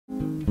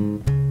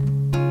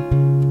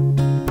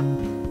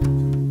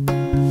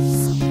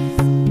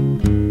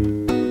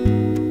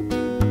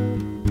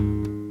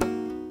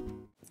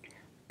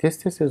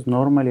Testis is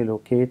normally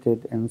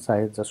located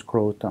inside the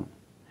scrotum.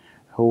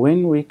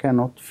 When we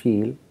cannot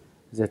feel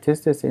the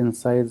testis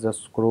inside the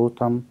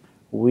scrotum,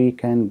 we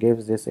can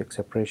give this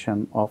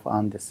expression of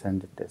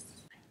undescended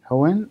testis.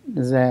 When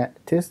the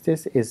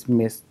testis is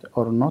missed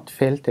or not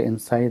felt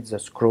inside the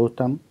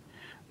scrotum,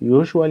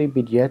 usually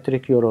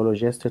pediatric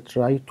urologists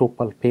try to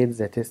palpate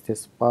the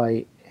testis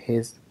by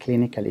his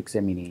clinical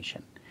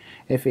examination.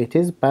 If it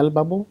is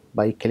palpable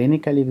by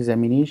clinical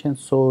examination,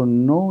 so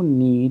no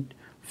need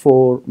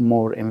for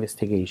more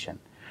investigation.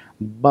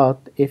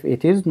 But if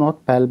it is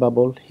not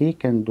palpable, he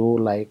can do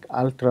like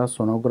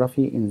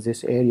ultrasonography in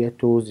this area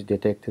to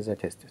detect the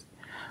testis.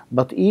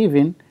 But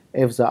even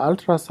if the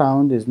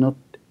ultrasound is not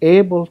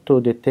able to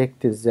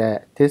detect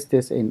the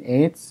testis in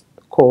its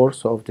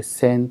course of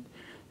descent,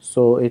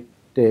 so it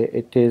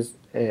is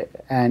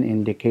an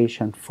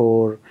indication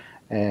for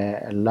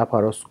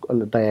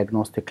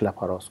diagnostic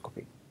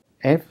laparoscopy.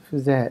 If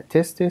the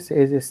testis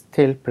is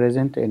still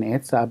present in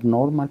its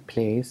abnormal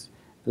place,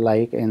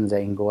 like in the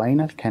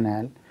inguinal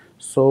canal,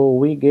 so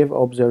we give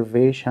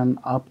observation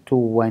up to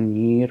 1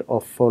 year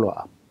of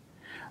follow-up.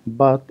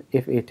 But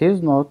if it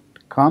is not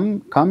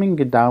coming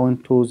down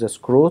to the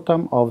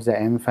scrotum of the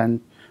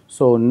infant,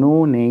 so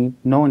no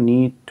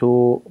need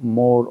to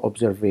more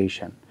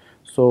observation.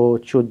 So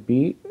it should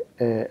be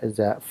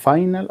the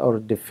final or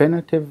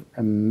definitive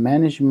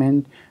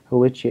management,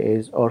 which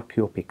is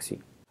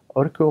orchiopexy.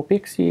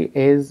 Orchiopexy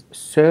is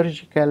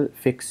surgical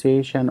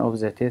fixation of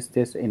the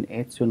testis in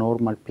its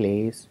normal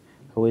place,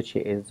 which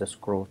is the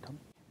scrotum.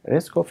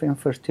 Risk of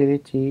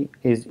infertility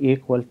is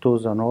equal to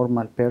the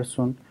normal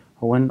person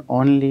when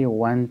only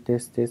one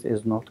testis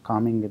is not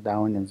coming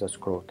down in the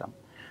scrotum.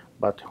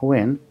 But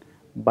when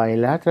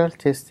bilateral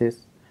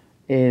testis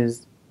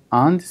is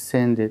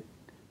undescended,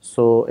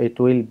 so it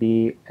will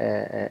be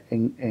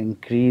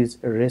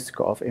increased risk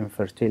of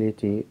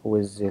infertility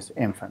with these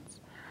infants.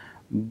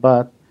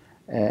 But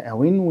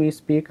when we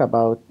speak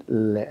about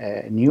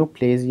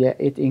neoplasia,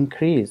 it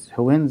increases.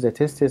 When the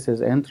testis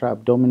is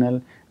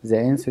intra-abdominal, the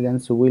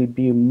incidence will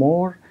be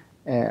more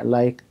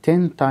like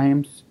 10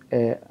 times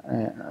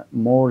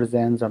more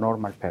than the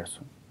normal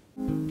person.